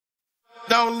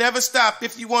don't never stop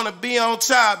if you wanna be on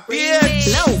top,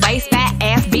 bitch. Low waist, fat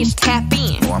ass bitch, tap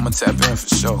in. Oh, I'ma tap in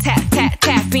for sure. Tap, tap,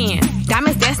 tap in.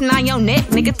 Diamonds dancing on your neck,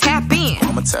 nigga, tap in. Oh,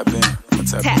 I'ma tap in.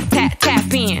 Tap, tap,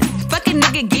 tap in. Fucking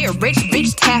nigga get rich,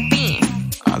 bitch, tap in.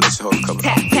 I'll let you hold a couple.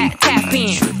 Tap, tap, tap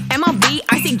in. MLB,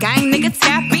 Icy Gang, nigga,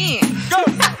 tap in.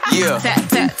 Yeah. Tap,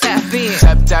 tap, tap in.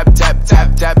 Tap, tap, tap,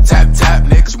 tap, tap, tap, tap.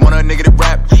 Niggas want a nigga to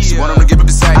rap. She want him to give up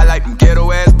his sack. I like them ghetto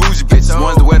ass bougie bitches.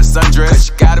 Ones that wear the sundress.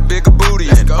 She got a bigger booty.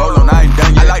 Hold on, I ain't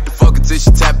done yet. I like to fuck her till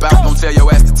she tap out. Don't tell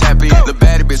your ass to tap in. The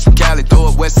baddie bitch from Cali, throw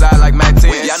up Westside like Mack.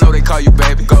 Y'all know they call you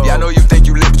baby. Y'all know you think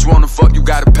you lit, but you wanna fuck, you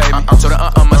gotta pay me. So the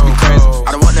must be crazy.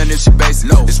 I don't want nothing if she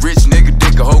basic. This rich nigga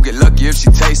dick a hoe get lucky if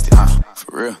she taste it.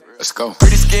 For real, let's go.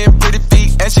 Pretty skin, pretty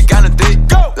feet, and she kinda thick.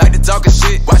 Like to talkin'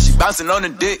 shit while she bouncing on the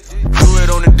dick. Do it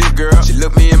on the dick, girl. She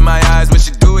look me in my eyes when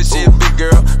she do it. She a big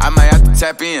girl. I might have to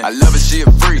tap in. I love it, she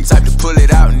a freak. Type to pull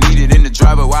it out and eat it in the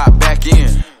driver while I back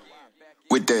in.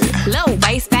 With that low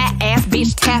waist, fat ass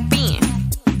bitch, tap in.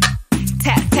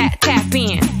 Tap, tap, tap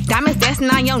in. Diamonds dancing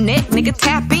on your neck, nigga,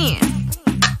 tap in.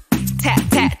 Tap,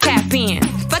 tap, tap in.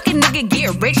 Fucking nigga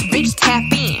get rich, bitch, tap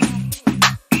in.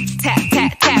 Tap,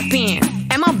 tap, tap in.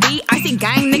 MLB, Icy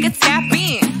Gang, nigga, tap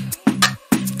in.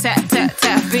 Tap, tap,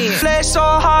 tap in. Play so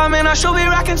hard, man, I should be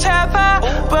rockin' tap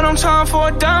out. But I'm time for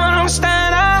a diamond, I'm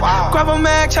stand out. Grab a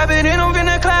Mack, tap it in, I'm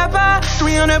finna clap out.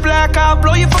 300 black out,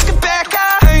 blow your fucking back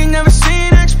out. I ain't never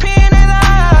seen XP in their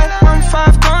life. I'm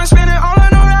 5 guns, spend it all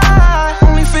on the ride.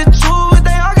 Only fit 2, but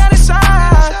they all got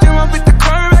inside. Then I with the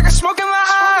curve, I got smoke in my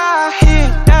eye.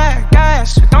 Hit that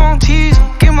gas, so don't tease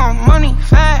it. Get my money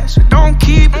fast, so don't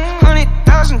keep it.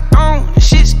 100,000 on, the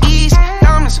shit's easy.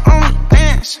 Diamonds only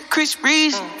dance, Chris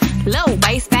Breezy. Low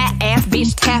waist, fat ass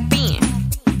bitch, tap in.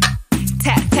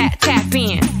 Tap, tap, tap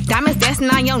in. Diamonds dancing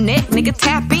on your neck, nigga,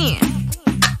 tap in.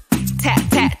 Tap,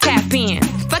 tap, tap in.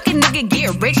 Fucking nigga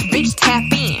get rich, bitch, tap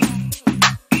in.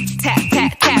 Tap,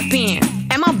 tap, tap in.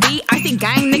 MLB, Icy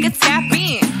Gang, nigga, tap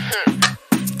in.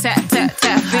 Tap, tap,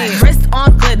 tap in. Wrist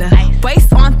on glitter,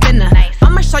 waist on thinner.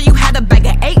 I'ma show you how to bag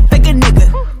an 8-figure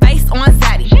nigga. Face on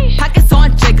zaddy, pockets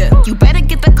on jigger. You better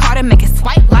get the card and make it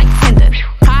swipe like Tinder.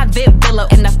 Private villa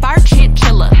in the fur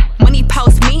chinchilla. When he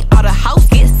post me, all the hoes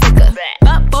get sicker.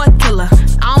 Up boy killer,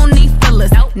 I don't need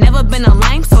fillers. Never been a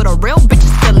lame, so the real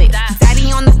bitches feel it.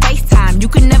 Daddy on the FaceTime, you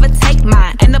can never take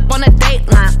mine. End up on a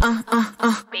dateline,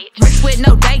 Rich with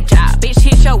no day job, bitch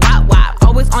hit your wop.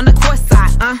 Always on the course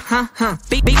side,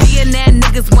 Billionaire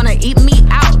niggas wanna eat me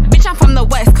out. Bitch, I'm from the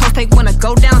West Coast, they wanna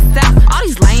go down south. All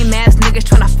these lame ass niggas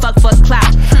tryna fuck for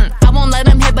clout. I won't let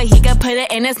him hit, but he can put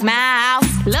it in his mouth.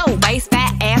 Low waist,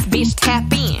 fat ass bitch,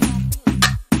 tap in.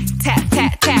 Tap,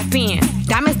 tap, tap in.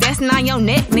 Diamonds dancing on your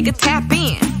neck, nigga, tap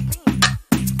in.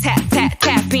 Tap, tap,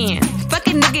 tap in.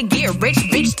 Fucking nigga get rich,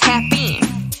 bitch, tap in.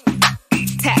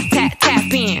 Tap, tap,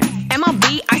 tap in.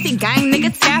 MLB, Icy Gang,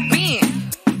 nigga, tap in.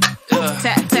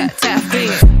 Tap, tap, tap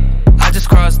in. I just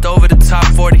crossed over the top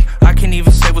 40. I can't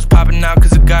even say what's popping out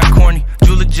cause it got corny.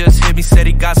 Jeweler just hit me, said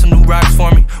he got some new rocks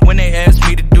for me. When they asked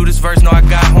me to do this verse, no, I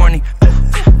got horny.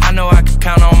 I know I could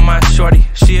count on my shorty.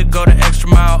 She'd go the extra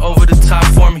mile over the top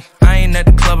for me. I ain't at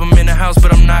the club, I'm in the house,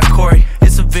 but I'm not Corey.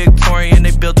 It's a Victorian,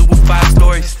 they built it with 5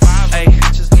 stories. Ay,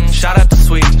 shout out to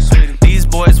Saweetie. These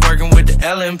boys working with the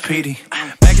LMPD.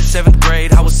 Back in 7th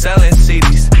grade, I was selling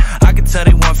CDs. I could tell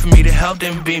they want for me to help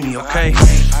them beat me, okay?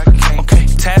 Okay,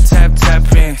 tap, tap,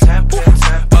 tap in.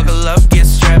 Buckle up, get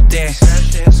strapped in.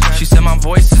 She said my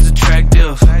voice is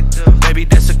attractive. Baby,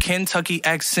 that's a Kentucky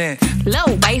accent.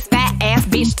 Low waist, fat ass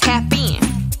bitch, tap in.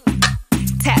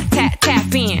 Tap, tap,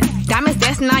 tap in. Diamonds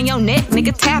dancing on your neck,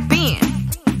 nigga, tap in.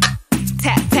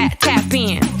 Tap, tap, tap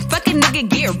in. Fucking nigga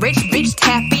get rich, bitch,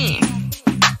 tap in.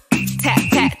 Tap,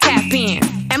 tap, tap in.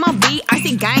 MLB,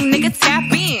 Icy Gang, nigga,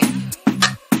 tap in.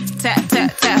 Tap,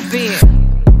 tap, tap in.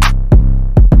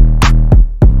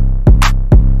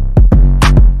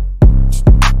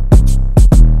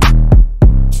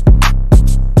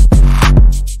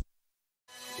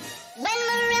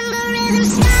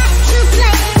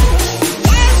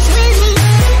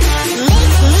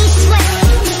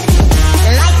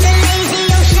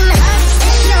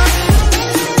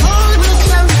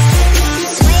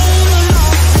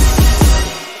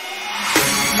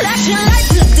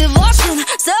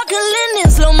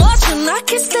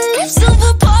 Kiss the lips of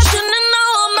a portion and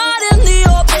now I'm out in the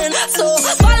open. So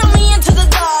follow me into the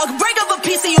dark, break up a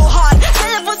piece of your heart.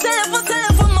 Sell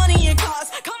it for money and cars.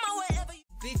 Come on wherever you.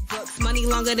 Big bucks, money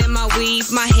longer than my weave.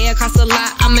 My hair costs a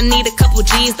lot, I'ma need a couple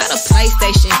G's, not a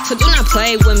PlayStation. So do not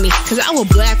play with me, cause I will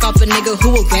black off a nigga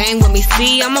who will gang with me.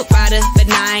 See, I'm a rider, but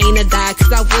nah, I ain't a die,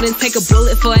 cause I wouldn't take a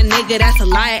bullet for a nigga that's a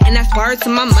liar. And that's word to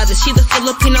my mother, she the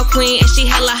Filipino queen, and she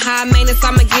hella high maintenance,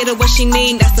 I'ma get her what she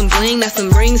need. That's some bling, that's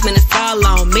some rings, man, it's all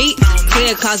on me.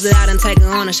 Clear closet out and take her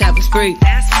on a shopping spree.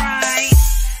 That's right.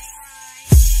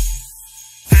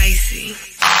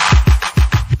 Icy.